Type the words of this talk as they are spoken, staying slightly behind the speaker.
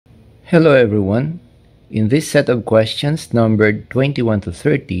Hello everyone. In this set of questions numbered 21 to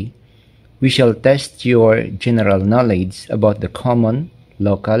 30, we shall test your general knowledge about the common,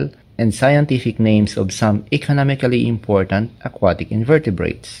 local, and scientific names of some economically important aquatic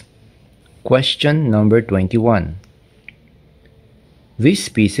invertebrates. Question number 21. This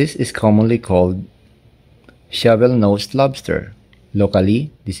species is commonly called shovel-nosed lobster. Locally,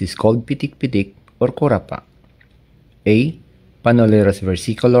 this is called pitik-pitik or kurapa. A. Panolerus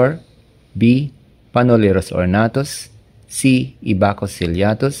versicolor. B. Panolerus ornatus. C. Ibacus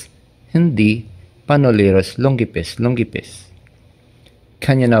ciliatus. And D. Panolerus longipes longipes.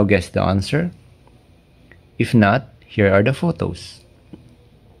 Can you now guess the answer? If not, here are the photos.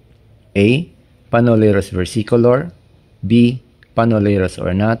 A. Panolerus versicolor. B. Panolerus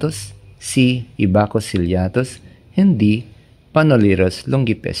ornatus. C. Ibacus ciliatus. And D. Panolerus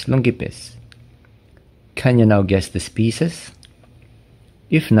longipes longipes. Can you now guess the species?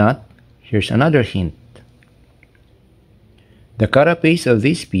 If not, here's another hint. The carapace of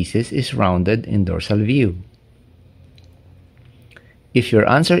this species is rounded in dorsal view. If your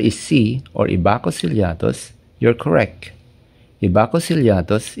answer is C or Ibacus ciliatus, you're correct. Ibacus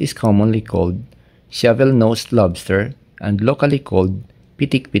ciliatus is commonly called shovel-nosed lobster and locally called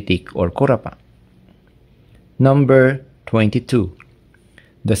pitik-pitik or kurapa. Number 22.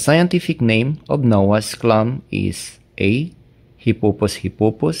 The scientific name of Noah's clam is A. Hippopus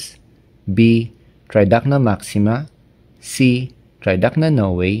hippopus, B. Tridacna maxima, C. Tridacna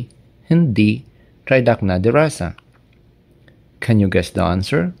novae, and D. Tridacna derasa. Can you guess the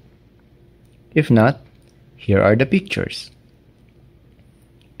answer? If not, here are the pictures.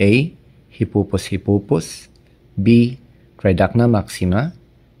 A. Hippopus hippopus, B. Tridacna maxima,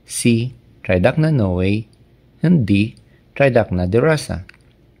 C. Tridacna novae, and D. Tridacna derasa.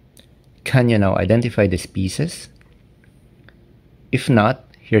 Can you now identify the species? If not,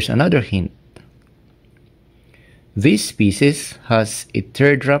 here's another hint. This species has a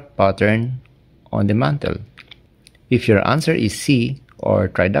teardrop pattern on the mantle. If your answer is C or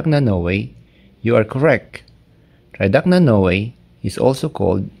Tridacna novae, you are correct. Tridacna novae is also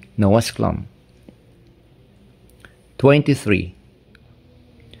called Noah's clam. 23.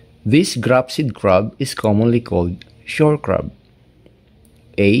 This grapsid crab is commonly called shore crab.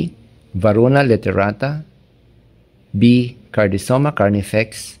 A. Varuna literata, B. Cardisoma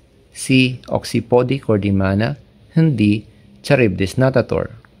carnifex, C. Oxypodi cordimana, and D. Charybdis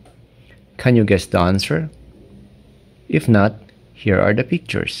natator. Can you guess the answer? If not, here are the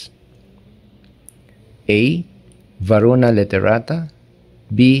pictures. A. Varuna literata,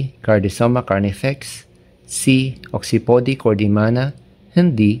 B. Cardisoma carnifex, C. Oxypodi cordimana,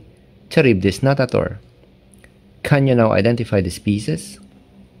 and D. Charybdis natator. Can you now identify the species?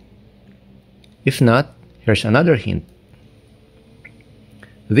 If not, here's another hint.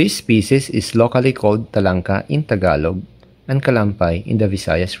 This species is locally called talangka in Tagalog and kalampay in the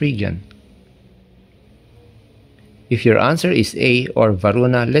Visayas region. If your answer is A or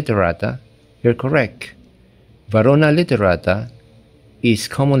Varuna literata, you're correct. Varuna literata is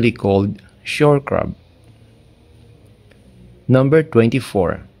commonly called shore crab. Number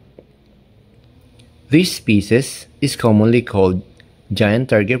 24. This species is commonly called giant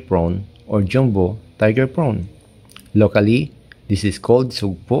tiger prawn or jumbo tiger prawn. Locally, this is called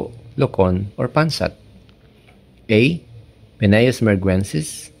sugpo, lokon, or pansat. A. Penaeus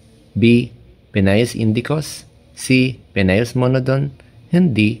merguensis, B. Penaeus indicus, C. Penaeus monodon,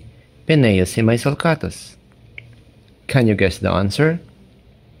 and D. Penaeus semisulcatus. Can you guess the answer?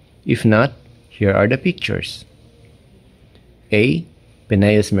 If not, here are the pictures. A.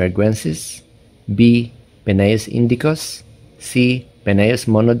 Penaeus merguensis, B. Penaeus indicus, C. Penaeus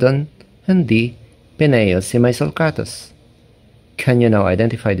monodon, and D. Penaeus semisulcatus. Can you now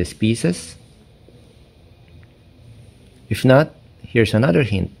identify the species? If not, here's another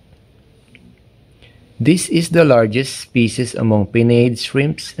hint. This is the largest species among pinnate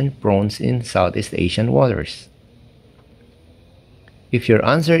shrimps and prawns in Southeast Asian waters. If your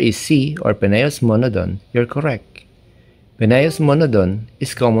answer is C or Penaeus monodon, you're correct. Penaeus monodon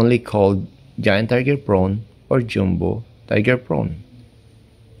is commonly called giant tiger prawn or jumbo tiger prawn.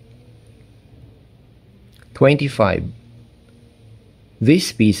 25. This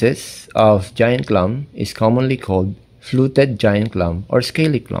species of giant clam is commonly called fluted giant clam or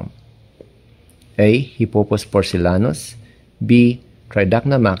scaly clam. A. Hippopus porcellanus, B.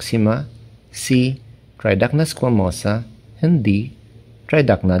 Tridacna maxima, C. Tridacna squamosa, and D.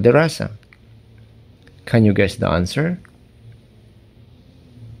 Tridacna derasa. Can you guess the answer?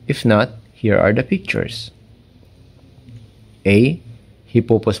 If not, here are the pictures. A.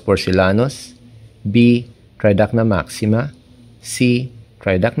 Hippopus porcellanus, B. Tridacna maxima, C.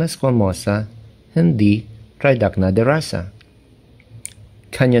 Tridacna squamosa, and D. Tridacna derasa.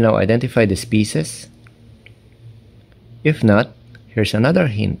 Can you now identify the species? If not, here's another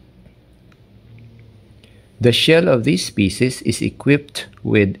hint. The shell of this species is equipped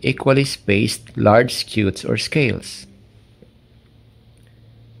with equally spaced large scutes or scales.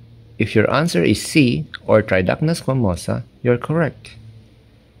 If your answer is C or Tridacna squamosa, you're correct.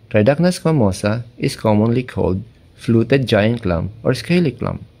 Tridacna squamosa is commonly called fluted giant clump or scaly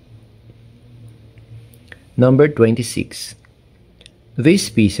clump. Number 26. This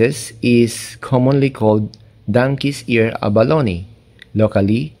species is commonly called donkey's ear abalone.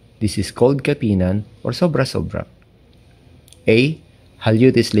 Locally, this is called kapinan or sobra sobra. A.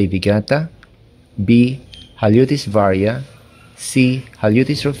 Halutis laevigata, B. Halutis varia, C.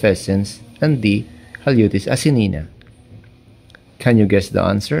 Halutis rufescens, and D. Halutis asinina. Can you guess the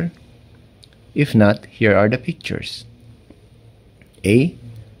answer? If not, here are the pictures. A.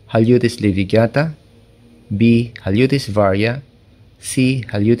 Halutis laevigata, B. Halutis varia, C.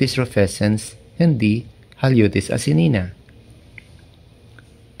 Halutis rufescens, and D. Halutis asinina.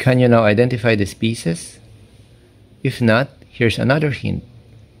 Can you now identify the species? If not, here's another hint.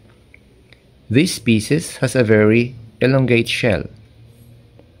 This species has a very elongate shell.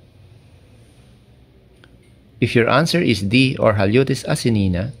 If your answer is D or Halutis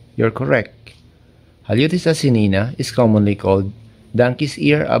asinina, you're correct. Halutis asinina is commonly called donkey's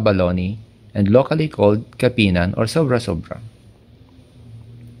ear abalone and locally called kapinan or sobra sobra.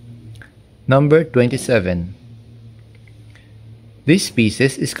 Number 27. This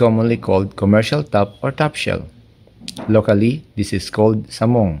species is commonly called commercial top or top shell. Locally, this is called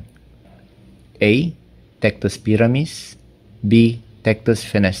samong. A. Tectus pyramis, B. Tectus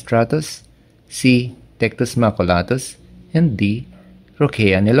fenestratus, C. Tectus maculatus, and D.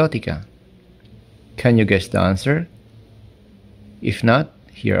 Rochea nilotica. Can you guess the answer? If not,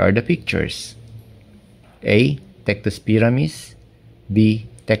 here are the pictures. A. Tectus pyramis, B.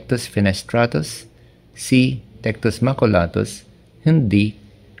 Tectus fenestratus, C. Tectus maculatus, and D.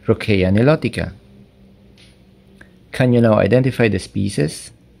 Rochea nilotica. Can you now identify the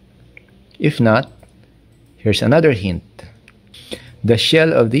species? If not, here's another hint. The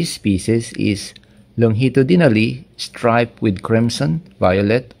shell of this species is longitudinally striped with crimson,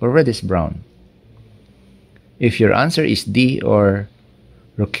 violet, or reddish brown. If your answer is D or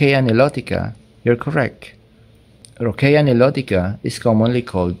Rochea nilotica, you're correct. Rochea nilotica is commonly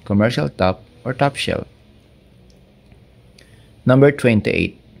called commercial top or top shell. Number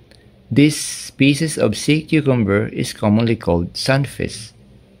 28. This species of sea cucumber is commonly called sunfish.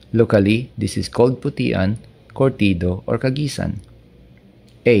 Locally, this is called putian, cortido, or kagisan.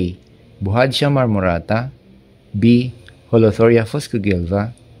 A. Buhadia marmorata, B. Holothoria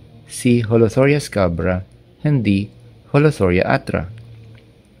foscogilva, C. Holothoria scabra, and D. Holothoria atra.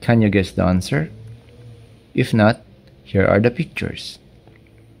 Can you guess the answer? If not, here are the pictures.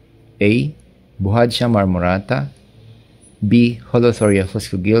 A. Buhadia marmorata, B. Holothoria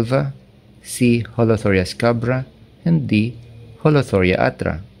foscogilva, C. Holothoria scabra, and D. Holothoria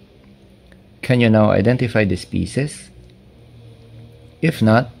atra. Can you now identify the species? If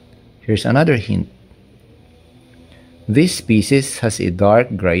not, here's another hint. This species has a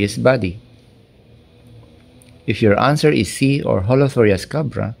dark grayish body. If your answer is C or Holothoria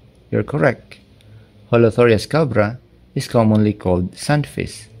scabra, you're correct. Holothoria scabra is commonly called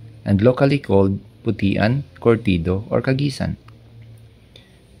sunfish and locally called putian, cortido, or kagisan.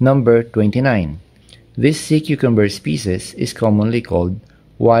 Number 29. This sea cucumber species is commonly called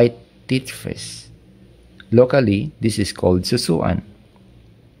white teethfish. Locally, this is called susuan.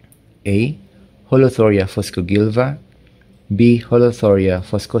 A. Holothoria foscogilva, B. Holothoria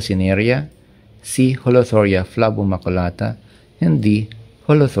foscocinerea, C. Holothoria flavomaculata, and D.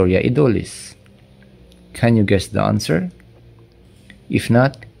 Holothoria idolis. Can you guess the answer? If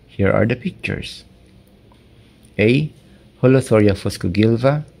not, here are the pictures. A. Holothoria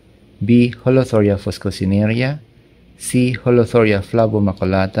foscogilva, B. Holothoria foscocinerea, C. Holothoria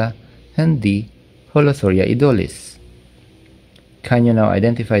flavomaculata, and D. Holothoria idolis. Can you now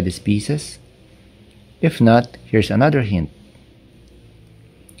identify the species? If not, here's another hint.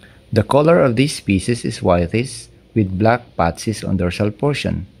 The color of this species is whitish with black patches on dorsal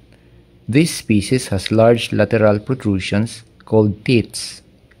portion. This species has large lateral protrusions called teats.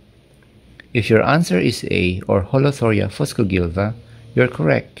 If your answer is A or Holothoria foscogilva, you're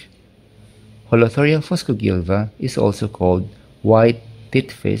correct. Holothoria foscogilva is also called white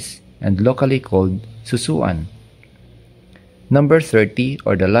teethfish and locally called susuan. Number 30,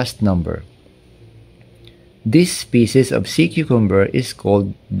 or the last number. This species of sea cucumber is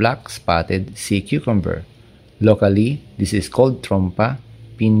called black-spotted sea cucumber. Locally, this is called trompa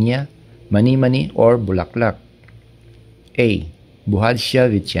piña, mani-mani, or bulaklak? A. Buhadsha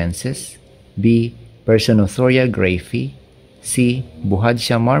vichensis, B. Personothoria graffi, C.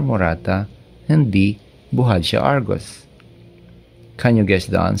 Buhadsha marmorata, and D. Buhadsha argus. Can you guess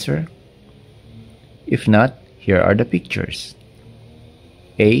the answer? If not, here are the pictures.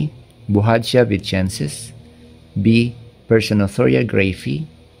 A. Buhadsha vichensis, B. Personothoria graffi,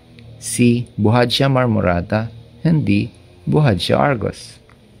 C. Buhadsha marmorata, and D. Buhadsha argus.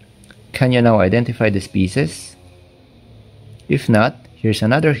 Can you now identify the species? If not, here's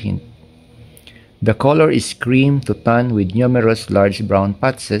another hint. The color is cream to tan with numerous large brown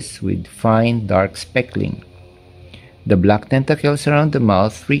patches with fine dark speckling. The black tentacles around the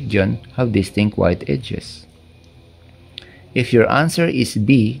mouth region have distinct white edges. If your answer is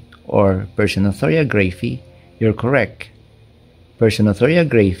B, or Personothoria graffi, you're correct. Personothoria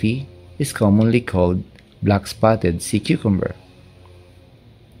graffi is commonly called black-spotted sea cucumber.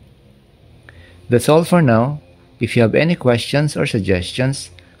 That's all for now. If you have any questions or suggestions,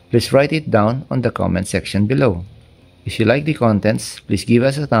 please write it down on the comment section below. If you like the contents, please give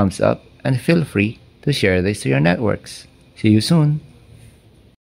us a thumbs up and feel free to share this to your networks. See you soon!